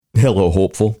Hello,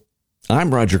 Hopeful.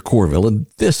 I'm Roger Corville, and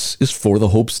this is For the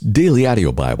Hope's Daily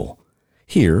Audio Bible.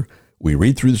 Here, we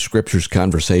read through the scriptures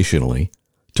conversationally,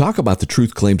 talk about the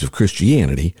truth claims of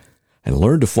Christianity, and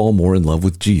learn to fall more in love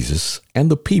with Jesus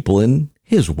and the people in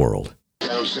His world.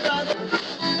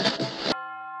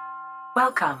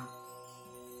 Welcome.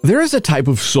 There is a type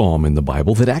of psalm in the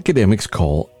Bible that academics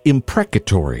call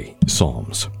imprecatory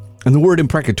psalms. And the word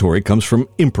imprecatory comes from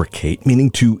imprecate, meaning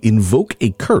to invoke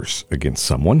a curse against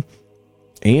someone.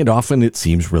 And often it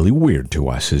seems really weird to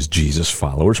us as Jesus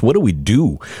followers. What do we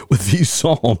do with these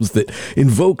psalms that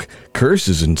invoke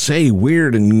curses and say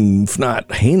weird and if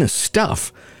not heinous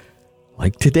stuff?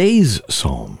 Like today's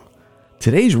psalm.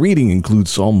 Today's reading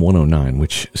includes Psalm 109,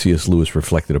 which C.S. Lewis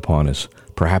reflected upon as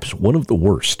perhaps one of the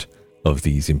worst of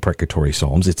these imprecatory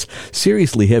psalms. It's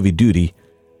seriously heavy duty.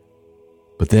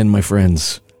 But then, my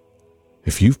friends,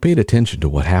 if you've paid attention to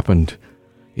what happened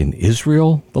in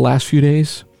Israel the last few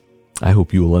days, I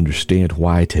hope you will understand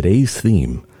why today's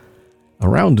theme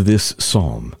around this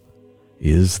psalm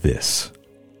is this: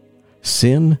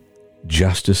 sin,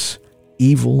 justice,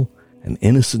 evil, and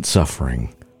innocent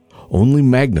suffering only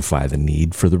magnify the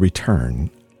need for the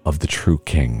return of the true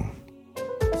King.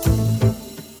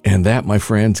 And that, my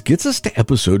friends, gets us to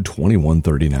episode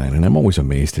 2139, and I'm always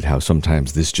amazed at how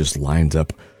sometimes this just lines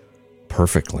up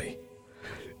perfectly.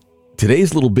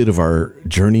 Today's little bit of our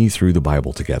journey through the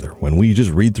Bible together, when we just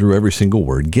read through every single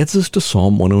word, gets us to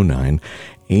Psalm 109.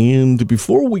 And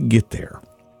before we get there,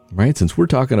 right, since we're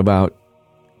talking about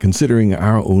considering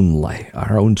our own life,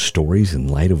 our own stories in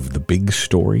light of the big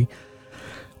story,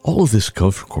 all of this,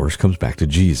 of course, comes back to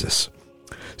Jesus.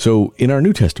 So in our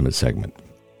New Testament segment,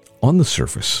 on the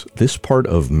surface, this part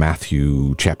of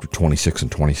Matthew chapter 26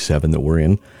 and 27 that we're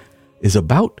in is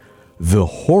about the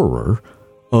horror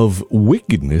of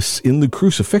wickedness in the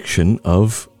crucifixion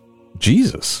of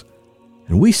Jesus.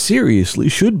 And we seriously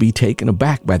should be taken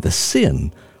aback by the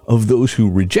sin of those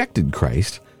who rejected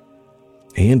Christ.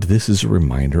 And this is a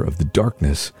reminder of the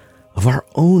darkness of our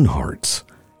own hearts.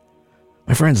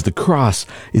 My friends, the cross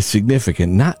is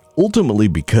significant, not ultimately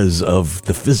because of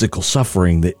the physical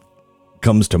suffering that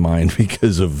comes to mind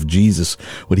because of Jesus,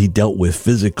 what he dealt with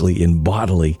physically and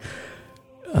bodily,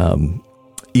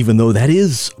 even though that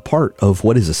is part of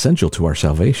what is essential to our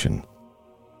salvation.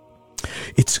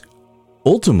 It's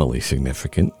ultimately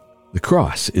significant. The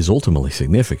cross is ultimately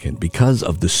significant because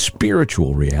of the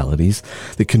spiritual realities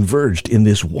that converged in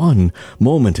this one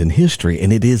moment in history.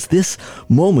 And it is this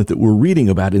moment that we're reading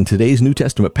about in today's New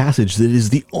Testament passage that is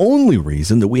the only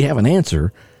reason that we have an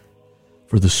answer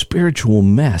for the spiritual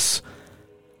mess,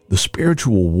 the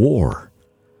spiritual war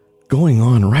going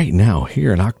on right now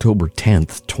here on October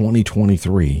 10th,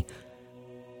 2023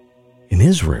 in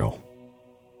Israel.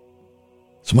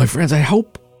 So my friends, I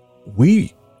hope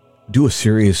we do a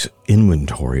serious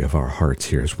inventory of our hearts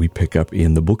here as we pick up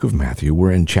in the book of Matthew.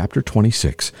 We're in chapter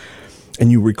 26,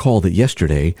 and you recall that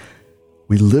yesterday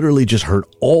we literally just heard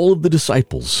all of the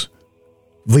disciples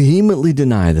vehemently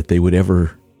deny that they would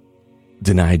ever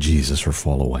deny Jesus or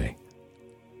fall away.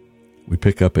 We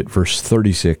pick up at verse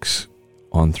 36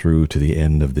 on through to the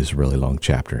end of this really long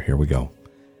chapter. Here we go.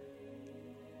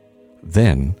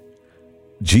 Then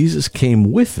Jesus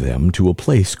came with them to a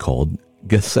place called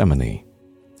Gethsemane,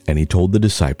 and he told the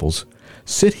disciples,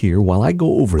 "Sit here while I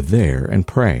go over there and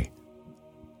pray."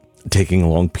 Taking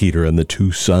along Peter and the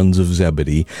two sons of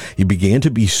Zebedee, he began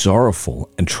to be sorrowful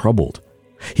and troubled.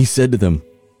 He said to them,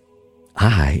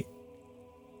 I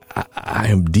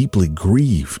am deeply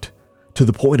grieved to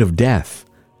the point of death.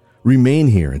 Remain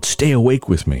here and stay awake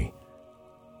with me."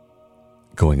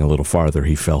 Going a little farther,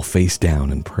 he fell face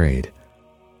down and prayed,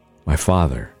 "My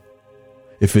Father,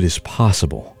 if it is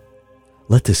possible,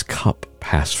 let this cup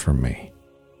pass from me.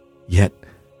 Yet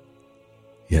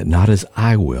not as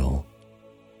I will,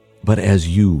 but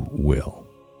as you will."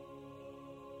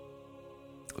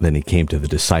 Then he came to the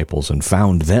disciples and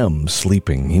found them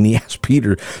sleeping. And he asked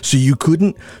Peter, "So you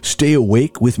couldn't stay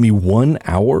awake with me 1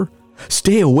 hour?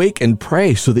 Stay awake and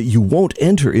pray so that you won't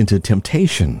enter into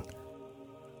temptation.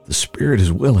 The spirit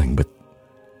is willing, but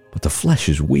the flesh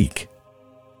is weak."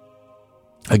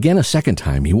 Again, a second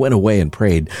time, he went away and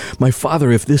prayed, "My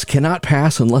Father, if this cannot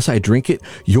pass unless I drink it,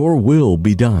 your will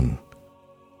be done."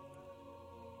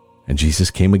 And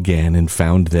Jesus came again and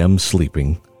found them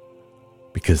sleeping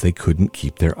because they couldn't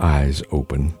keep their eyes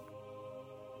open.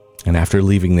 And after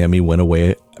leaving them, he went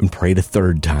away and prayed a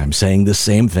third time, saying the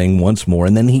same thing once more.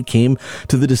 And then he came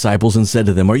to the disciples and said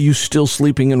to them, "Are you still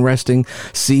sleeping and resting?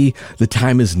 See, the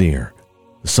time is near.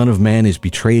 The Son of Man is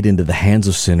betrayed into the hands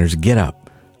of sinners. Get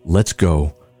up, let's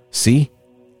go. See,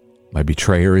 my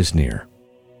betrayer is near."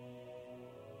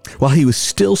 While he was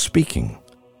still speaking,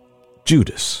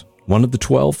 Judas, one of the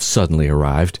 12, suddenly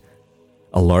arrived.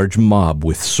 A large mob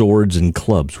with swords and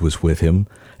clubs was with him,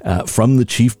 from the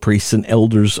chief priests and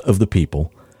elders of the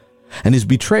people, and his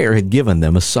betrayer had given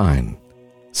them a sign,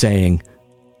 saying,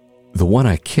 "The one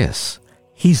I kiss,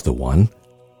 he's the one.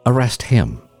 Arrest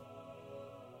him."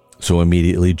 So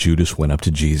immediately Judas went up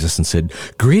to Jesus and said,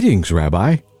 "Greetings,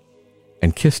 Rabbi,"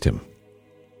 and kissed him.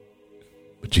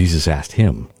 But Jesus asked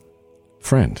him,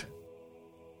 "Friend,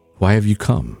 why have you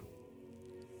come?"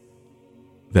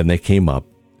 Then they came up,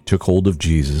 took hold of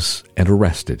Jesus, and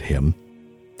arrested him.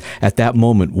 At that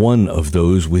moment, one of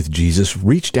those with Jesus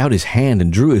reached out his hand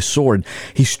and drew his sword.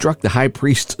 He struck the high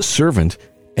priest's servant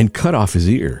and cut off his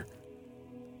ear.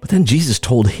 But then Jesus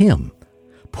told him,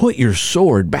 "Put your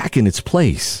sword back in its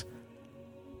place,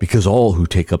 because all who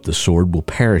take up the sword will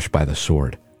perish by the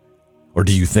sword. Or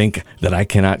do you think that I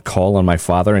cannot call on my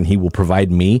Father and he will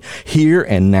provide me here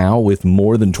and now with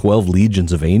more than 12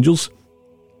 legions of angels?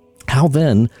 How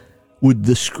then would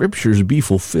the scriptures be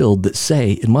fulfilled that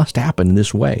say it must happen in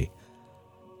this way?"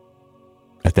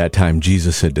 At that time,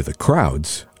 Jesus said to the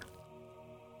crowds,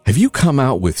 "Have you come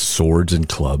out with swords and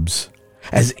clubs,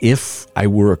 as if I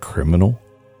were a criminal,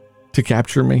 to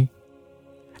capture me?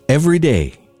 Every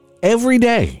day,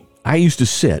 I used to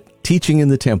sit teaching in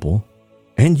the temple,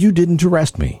 and you didn't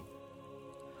arrest me.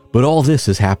 But all this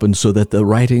has happened so that the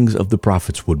writings of the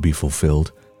prophets would be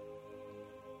fulfilled."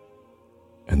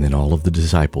 And then all of the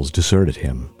disciples deserted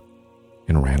him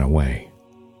and ran away.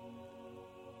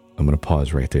 I'm going to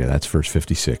pause right there. That's verse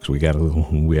 56. We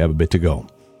have a bit to go.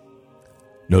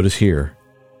 Notice here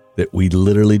that we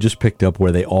literally just picked up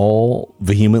where they all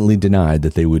vehemently denied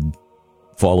that they would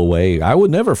fall away. "I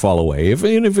would never fall away.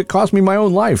 Even if it cost me my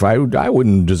own life, I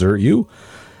wouldn't desert you."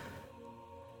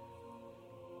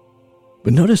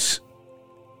 But notice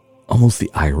almost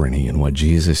the irony in what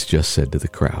Jesus just said to the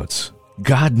crowds.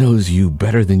 God knows you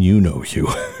better than you know you,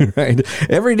 right?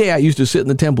 "Every day I used to sit in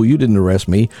the temple, you didn't arrest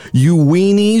me. You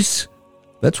weenies."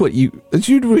 That's what you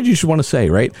should want to say,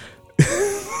 right?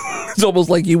 It's almost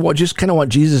like you just kind of want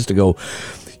Jesus to go,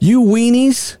 "You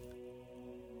weenies,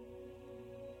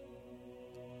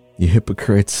 you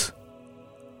hypocrites.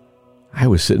 I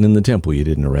was sitting in the temple, you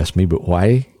didn't arrest me, but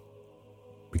why?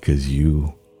 Because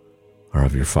you are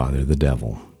of your father, the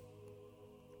devil."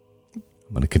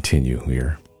 I'm going to continue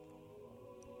here.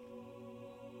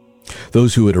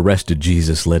 Those who had arrested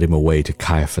Jesus led him away to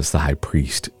Caiaphas the high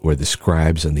priest, where the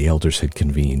scribes and the elders had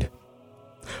convened.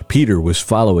 Peter was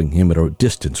following him at a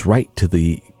distance right to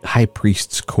the high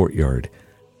priest's courtyard.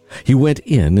 He went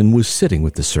in and was sitting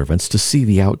with the servants to see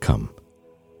the outcome.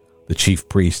 The chief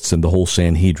priests and the whole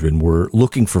Sanhedrin were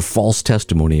looking for false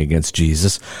testimony against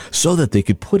Jesus so that they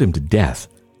could put him to death.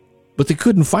 But they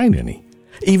couldn't find any,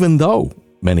 even though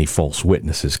many false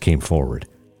witnesses came forward.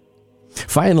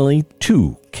 Finally,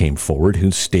 2 came forward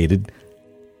who stated,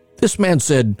 "This man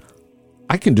said,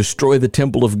 'I can destroy the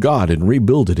temple of God and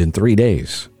rebuild it in 3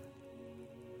 days.'"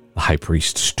 The high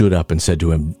priest stood up and said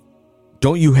to him,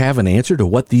 "Don't you have an answer to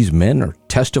what these men are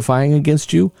testifying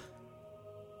against you?"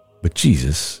 But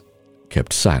Jesus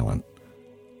kept silent.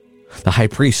 The high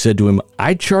priest said to him,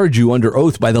 "I charge you under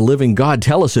oath by the living God.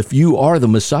 Tell us if you are the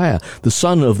Messiah, the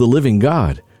Son of the living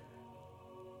God."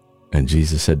 And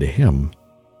Jesus said to him,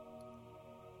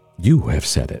 "You have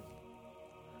said it.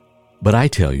 But I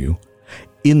tell you,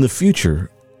 in the future,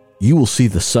 you will see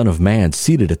the Son of Man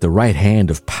seated at the right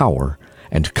hand of power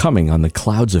and coming on the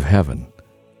clouds of heaven."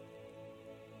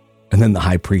 And then the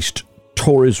high priest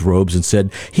tore his robes and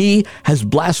said, "He has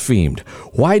blasphemed.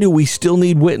 Why do we still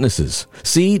need witnesses?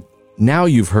 See, now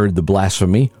you've heard the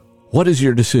blasphemy. What is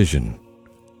your decision?"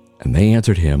 And they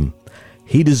answered him,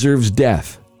 "He deserves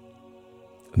death."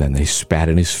 And then they spat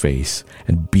in his face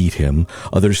and beat him.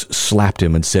 Others slapped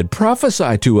him and said,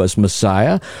 "Prophesy to us,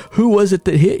 Messiah. Who was it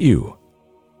that hit you?"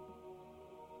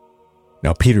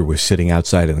 Now Peter was sitting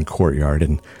outside in the courtyard,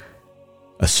 and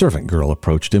a servant girl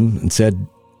approached him and said,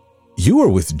 "You are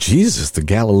with Jesus the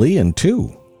Galilean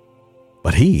too."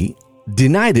 But he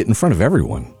denied it in front of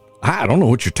everyone. "I don't know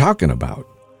what you're talking about."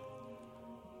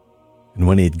 And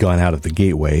when he had gone out of the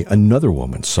gateway, another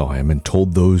woman saw him and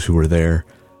told those who were there,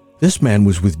 "This man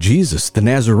was with Jesus, the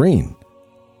Nazarene."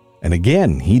 And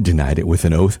again he denied it with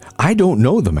an oath, "I don't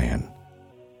know the man."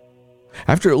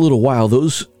 After a little while,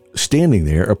 those standing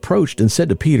there approached and said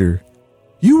to Peter,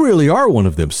 "You really are one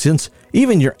of them, since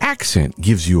even your accent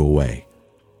gives you away."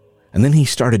 And then he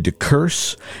started to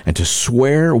curse and to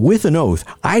swear with an oath,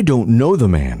 "I don't know the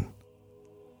man."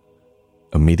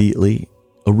 Immediately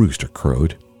a rooster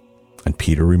crowed, and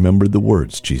Peter remembered the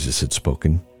words Jesus had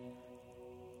spoken.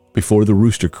 Before the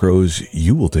rooster crows,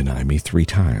 you will deny me 3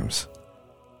 times.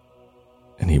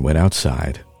 And he went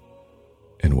outside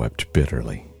and wept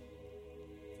bitterly.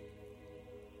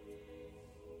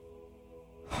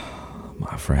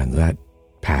 My friend, that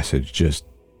passage just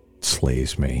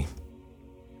slays me.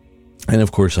 And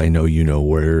of course, I know you know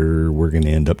where we're going to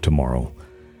end up tomorrow.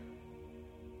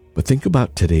 But think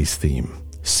about today's theme.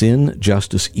 Sin,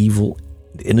 justice, evil,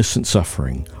 and innocent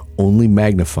suffering only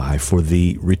magnify for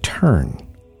the return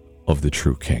of the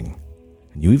true King.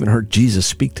 And you even heard Jesus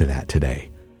speak to that today.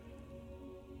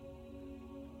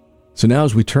 So now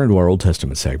as we turn to our Old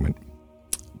Testament segment,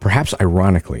 perhaps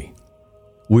ironically,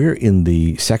 we're in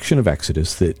the section of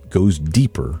Exodus that goes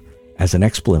deeper as an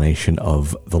explanation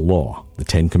of the law, the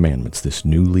 10 Commandments, this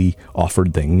newly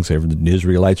offered things. The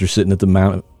Israelites are sitting at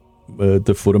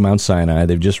the foot of Mount Sinai.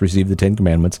 They've just received the 10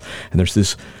 Commandments, and there's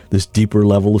this deeper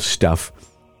level of stuff,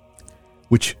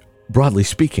 which, broadly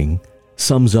speaking,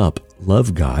 sums up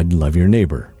love God, love your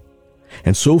neighbor.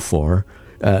 And so far,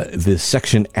 this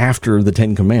section after the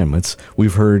 10 Commandments,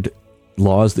 we've heard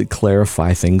laws that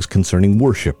clarify things concerning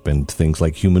worship and things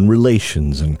like human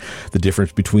relations and the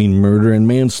difference between murder and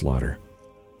manslaughter.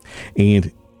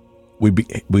 And we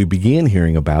began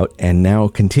hearing about, and now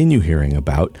continue hearing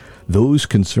about, those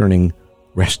concerning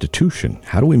restitution.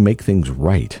 How do we make things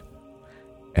right?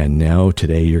 And now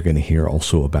today you're going to hear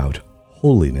also about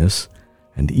holiness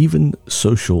and even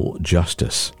social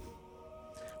justice.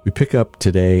 We pick up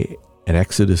today at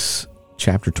Exodus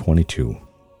chapter 22.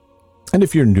 And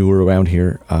if you're newer around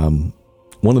here,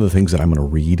 one of the things that I'm going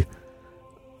to read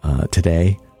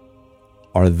today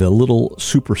are the little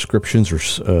superscriptions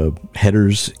or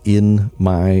headers in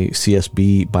my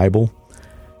CSB Bible.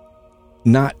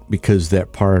 Not because they're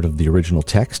part of the original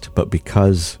text, but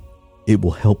because it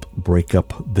will help break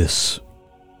up this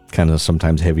kind of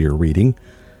sometimes heavier reading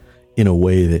in a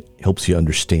way that helps you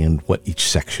understand what each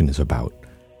section is about.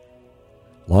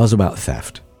 Laws about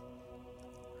theft.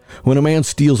 When a man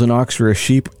steals an ox or a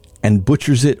sheep and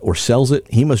butchers it or sells it,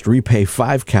 he must repay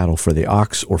 5 cattle for the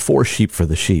ox or 4 sheep for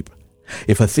the sheep.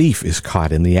 If a thief is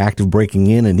caught in the act of breaking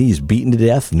in and he's beaten to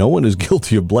death, no one is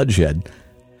guilty of bloodshed.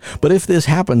 But if this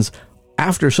happens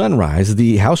after sunrise,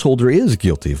 the householder is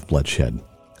guilty of bloodshed.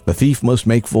 The thief must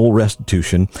make full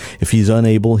restitution. If he's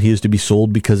unable, he is to be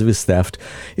sold because of his theft.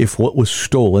 If what was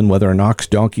stolen, whether an ox,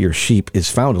 donkey, or sheep,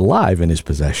 is found alive in his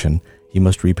possession, he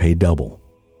must repay double.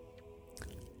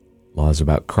 Laws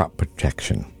about crop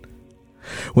protection.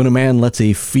 When a man lets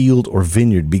a field or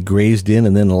vineyard be grazed in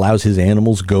and then allows his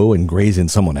animals go and graze in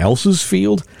someone else's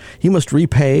field, he must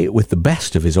repay with the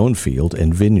best of his own field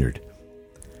and vineyard.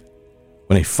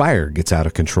 When a fire gets out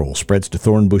of control, spreads to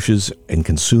thorn bushes, and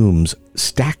consumes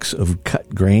stacks of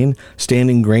cut grain,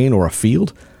 standing grain, or a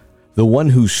field, the one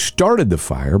who started the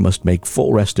fire must make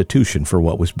full restitution for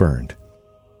what was burned.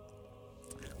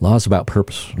 Laws about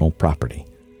personal property.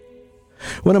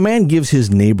 When a man gives his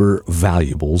neighbor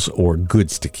valuables or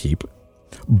goods to keep,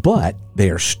 but they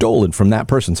are stolen from that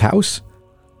person's house,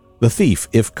 the thief,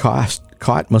 if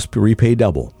caught, must repay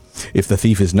double. If the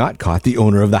thief is not caught, the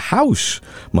owner of the house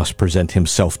must present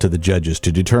himself to the judges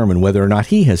to determine whether or not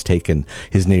he has taken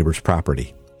his neighbor's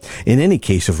property. In any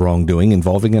case of wrongdoing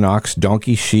involving an ox,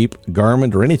 donkey, sheep,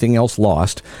 garment, or anything else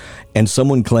lost, and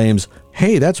someone claims,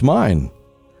 "Hey, that's mine,"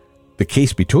 the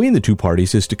case between the two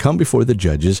parties is to come before the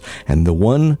judges, and the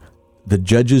one the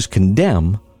judges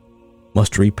condemn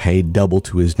must repay double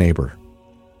to his neighbor.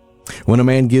 When a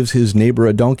man gives his neighbor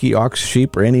a donkey, ox,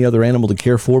 sheep, or any other animal to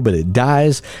care for, but it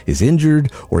dies, is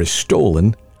injured, or is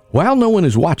stolen, while no one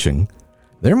is watching,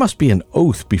 there must be an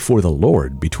oath before the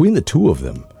Lord between the two of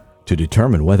them to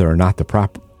determine whether or not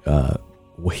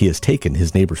he has taken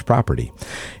his neighbor's property.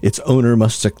 Its owner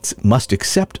must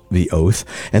accept the oath,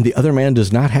 and the other man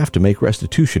does not have to make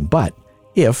restitution. But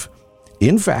if,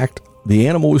 in fact, the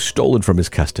animal was stolen from his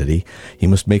custody, he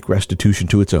must make restitution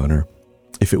to its owner.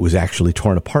 If it was actually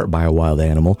torn apart by a wild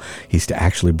animal, he's to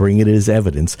actually bring it as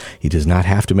evidence. He does not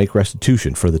have to make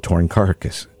restitution for the torn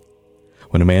carcass.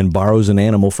 When a man borrows an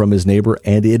animal from his neighbor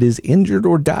and it is injured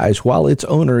or dies while its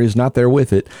owner is not there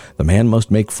with it, the man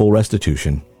must make full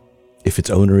restitution. If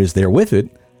its owner is there with it,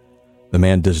 the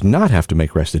man does not have to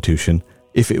make restitution.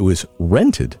 If it was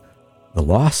rented, the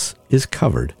loss is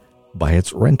covered by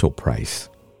its rental price.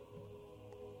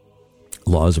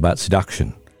 Laws about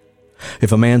seduction.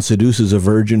 If a man seduces a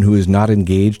virgin who is not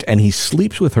engaged and he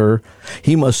sleeps with her,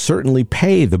 he must certainly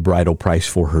pay the bridal price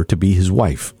for her to be his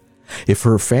wife. If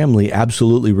her family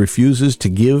absolutely refuses to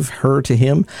give her to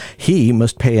him, he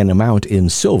must pay an amount in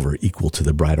silver equal to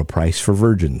the bridal price for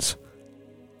virgins.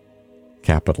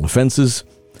 Capital offenses.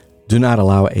 Do not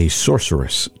allow a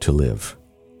sorceress to live.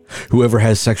 Whoever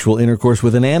has sexual intercourse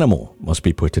with an animal must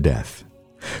be put to death.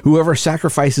 Whoever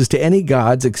sacrifices to any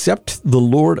gods except the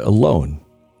Lord alone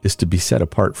is to be set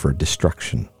apart for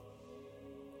destruction.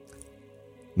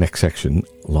 Next section,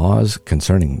 laws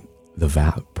concerning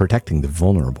protecting the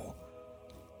vulnerable.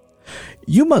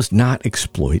 You must not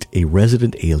exploit a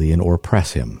resident alien or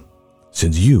oppress him,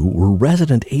 since you were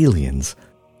resident aliens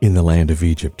in the land of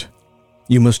Egypt.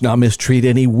 You must not mistreat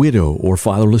any widow or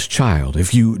fatherless child.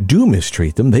 If you do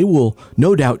mistreat them, they will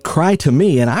no doubt cry to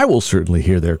me, and I will certainly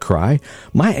hear their cry.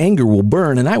 My anger will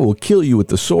burn, and I will kill you with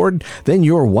the sword. Then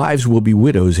your wives will be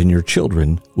widows, and your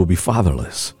children will be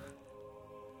fatherless.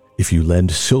 If you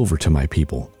lend silver to my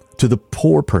people, to the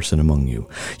poor person among you,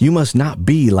 you must not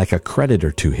be like a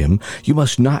creditor to him. You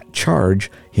must not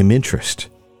charge him interest.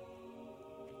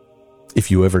 If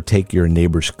you ever take your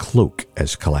neighbor's cloak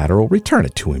as collateral, return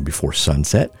it to him before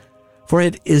sunset, for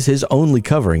it is his only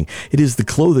covering. It is the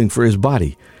clothing for his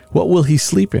body. What will he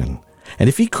sleep in? And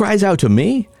if he cries out to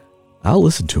me, I'll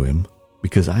listen to him,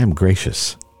 because I am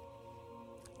gracious.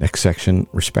 Next section,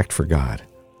 respect for God.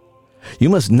 You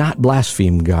must not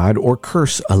blaspheme God or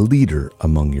curse a leader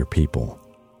among your people.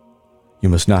 You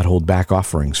must not hold back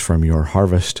offerings from your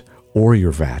harvest or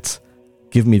your vats.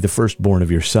 Give me the firstborn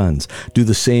of your sons. Do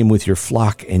the same with your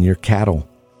flock and your cattle.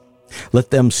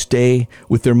 Let them stay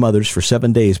with their mothers for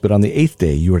 7 days, but on the 8th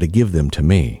day you are to give them to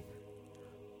me.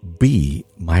 Be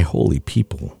my holy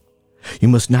people. You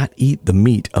must not eat the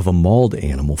meat of a mauled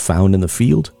animal found in the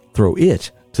field. Throw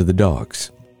it to the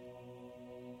dogs.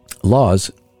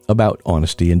 Laws about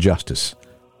honesty and justice.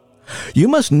 You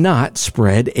must not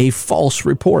spread a false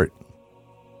report.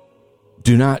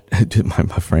 Do not,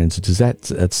 my friends,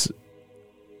 that's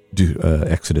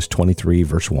Exodus 23,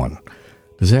 verse 1.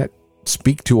 Does that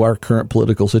speak to our current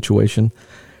political situation?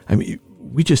 I mean,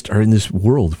 we just are in this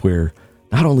world where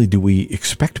not only do we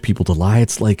expect people to lie,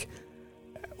 it's like,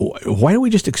 why do we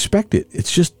just expect it?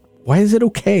 It's just, why is it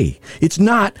okay? It's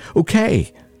not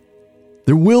okay.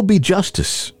 There will be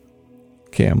justice.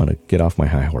 Okay, I'm going to get off my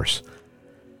high horse.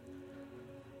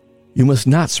 You must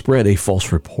not spread a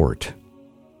false report.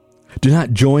 Do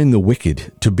not join the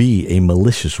wicked to be a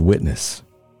malicious witness.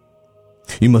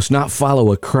 You must not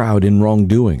follow a crowd in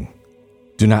wrongdoing.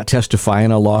 Do not testify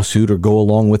in a lawsuit or go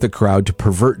along with a crowd to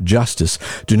pervert justice.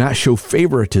 Do not show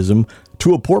favoritism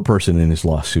to a poor person in his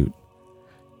lawsuit.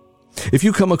 If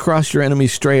you come across your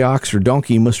enemy's stray ox or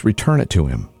donkey, you must return it to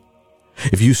him.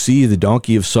 If you see the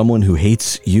donkey of someone who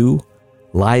hates you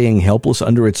lying helpless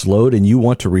under its load and you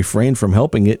want to refrain from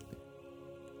helping it,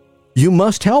 you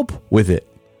must help with it.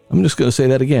 I'm just going to say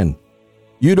that again.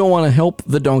 You don't want to help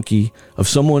the donkey of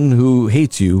someone who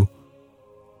hates you.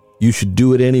 You should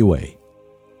do it anyway.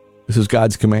 This is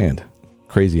God's command.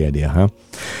 Crazy idea, huh?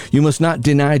 You must not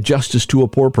deny justice to a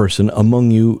poor person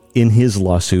among you in his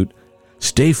lawsuit.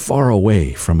 Stay far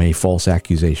away from a false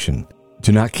accusation.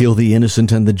 Do not kill the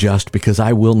innocent and the just, because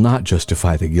I will not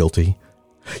justify the guilty.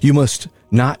 You must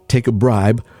not take a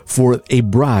bribe, for a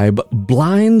bribe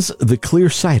blinds the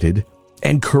clear-sighted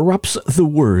and corrupts the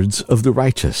words of the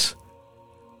righteous.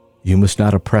 You must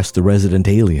not oppress the resident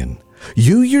alien.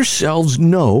 You yourselves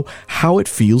know how it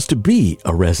feels to be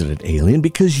a resident alien,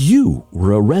 because you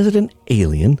were a resident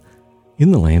alien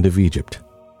in the land of Egypt.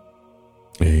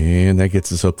 And that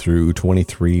gets us up through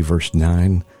 23, verse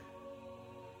 9.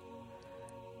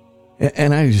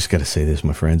 And I just got to say this,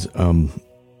 my friends.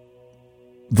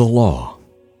 The law,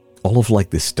 all of like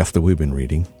this stuff that we've been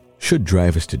reading, should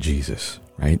drive us to Jesus,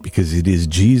 right? Because it is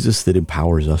Jesus that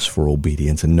empowers us for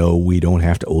obedience. And no, we don't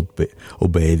have to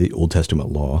obey the Old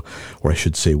Testament law, or I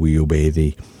should say we obey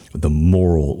the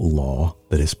moral law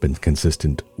that has been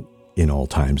consistent in all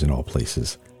times and all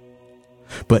places.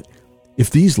 But if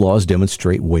these laws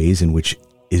demonstrate ways in which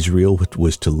Israel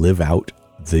was to live out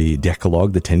the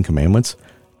Decalogue, the Ten Commandments,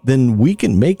 then we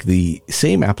can make the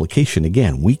same application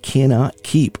again. We cannot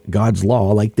keep God's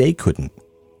law like they couldn't.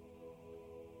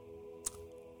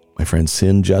 My friends,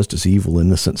 sin, justice, evil,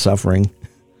 innocent suffering,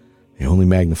 they only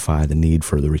magnify the need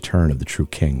for the return of the true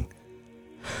king.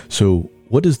 So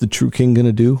what is the true king going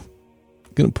to do?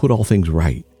 Going to put all things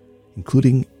right,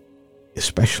 including,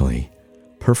 especially,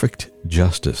 perfect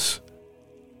justice,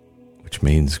 which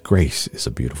means grace is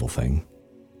a beautiful thing.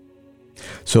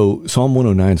 So Psalm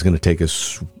 109 is going to take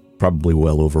us probably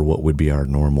well over what would be our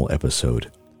normal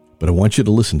episode. But I want you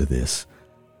to listen to this,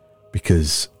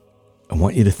 because I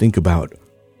want you to think about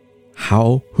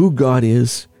who God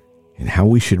is and how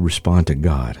we should respond to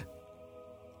God.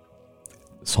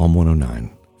 Psalm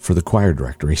 109, for the choir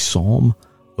director, a psalm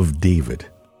of David.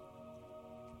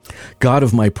 God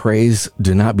of my praise,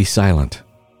 do not be silent.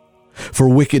 For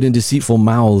wicked and deceitful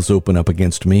mouths open up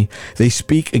against me. They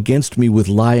speak against me with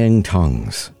lying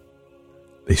tongues.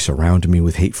 They surround me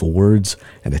with hateful words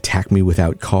and attack me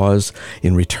without cause.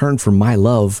 In return for my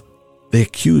love, they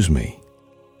accuse me.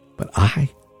 But I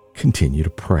continue to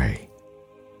pray.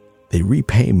 They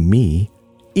repay me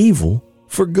evil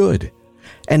for good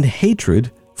and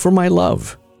hatred for my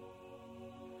love.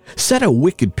 Set a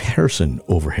wicked person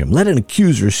over him. Let an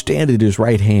accuser stand at his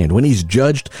right hand. When he's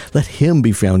judged, let him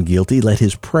be found guilty. Let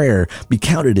his prayer be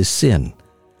counted as sin.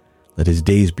 Let his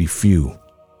days be few.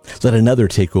 Let another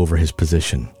take over his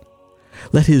position.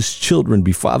 Let his children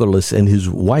be fatherless and his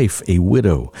wife a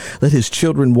widow. Let his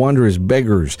children wander as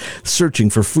beggars, searching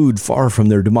for food far from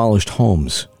their demolished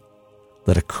homes.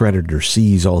 Let a creditor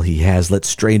seize all he has. Let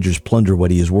strangers plunder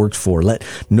what he has worked for. Let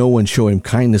no one show him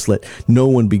kindness. Let no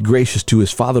one be gracious to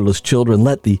his fatherless children.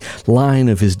 Let the line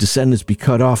of his descendants be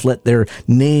cut off. Let their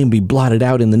name be blotted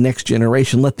out in the next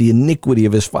generation. Let the iniquity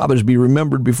of his fathers be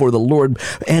remembered before the Lord.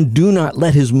 And do not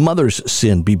let his mother's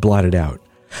sin be blotted out.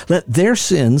 Let their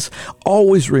sins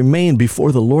always remain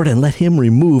before the Lord, and let him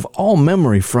remove all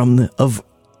memory of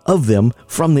them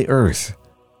from the earth.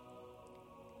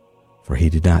 For he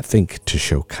did not think to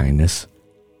show kindness,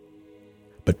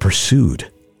 but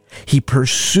he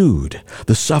pursued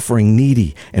the suffering,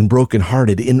 needy, and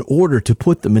brokenhearted in order to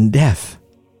put them in death.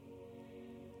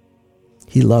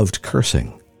 He loved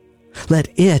cursing. Let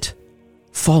it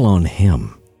fall on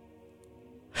him.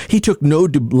 He took no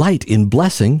delight in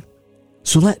blessing,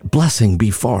 so let blessing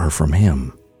be far from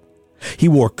him. He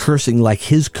wore cursing like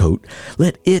his coat.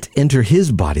 Let it enter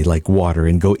his body like water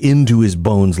and go into his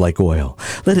bones like oil.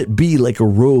 Let it be like a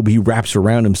robe he wraps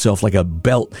around himself, like a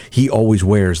belt he always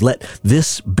wears. Let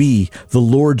this be the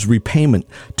Lord's repayment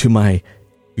to my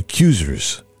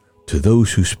accusers, to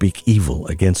those who speak evil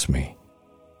against me.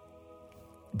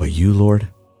 But you, Lord,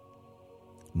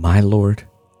 my Lord,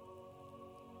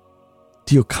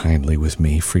 deal kindly with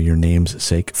me for your name's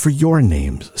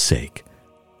sake,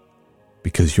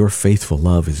 because your faithful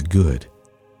love is good.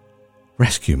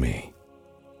 Rescue me,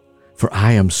 for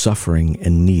I am suffering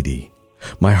and needy.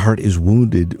 My heart is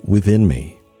wounded within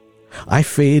me. I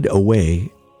fade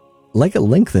away like a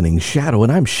lengthening shadow,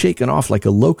 and I'm shaken off like a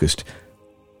locust.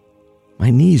 My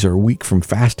knees are weak from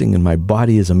fasting, and my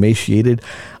body is emaciated.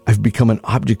 I've become an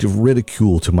object of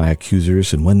ridicule to my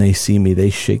accusers, and when they see me,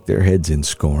 they shake their heads in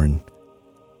scorn.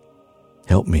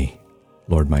 Help me,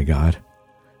 Lord my God.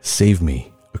 Save me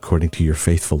according to your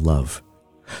faithful love,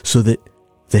 so that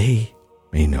they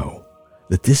may know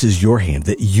that this is your hand,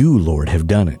 that you, Lord, have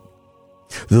done it.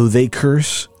 Though they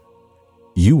curse,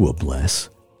 you will bless.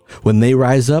 When they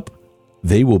rise up,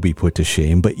 they will be put to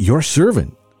shame, but your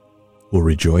servant will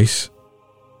rejoice.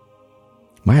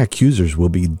 My accusers will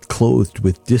be clothed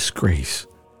with disgrace.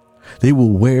 They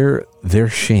will wear their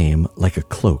shame like a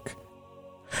cloak.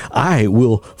 I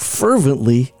will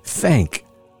fervently thank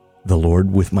the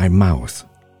Lord with my mouth.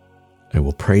 I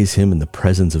will praise him in the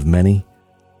presence of many,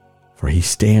 for he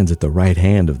stands at the right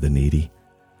hand of the needy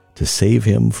to save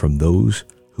him from those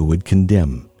who would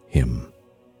condemn him.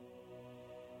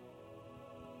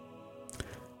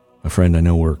 My friend, I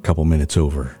know we're a couple minutes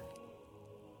over,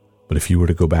 but if you were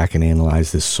to go back and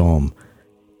analyze this psalm,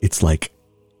 it's like,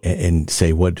 and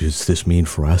say, what does this mean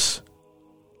for us?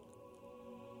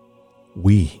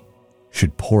 We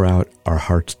should pour out our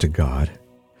hearts to God.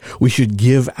 We should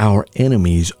give our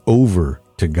enemies over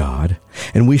to God,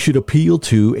 and we should appeal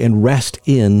to and rest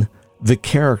in the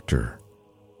character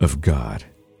of God.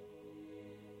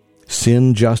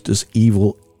 Sin, justice,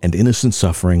 evil, and innocent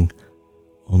suffering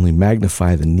only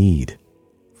magnify the need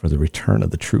for the return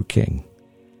of the true King.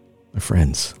 My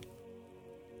friends,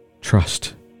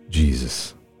 trust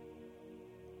Jesus.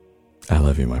 I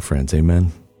love you, my friends.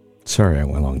 Amen. Sorry I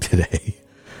went long today.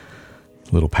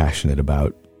 A little passionate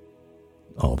about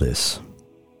all this.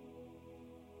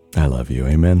 I love you.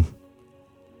 Amen.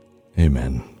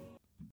 Amen.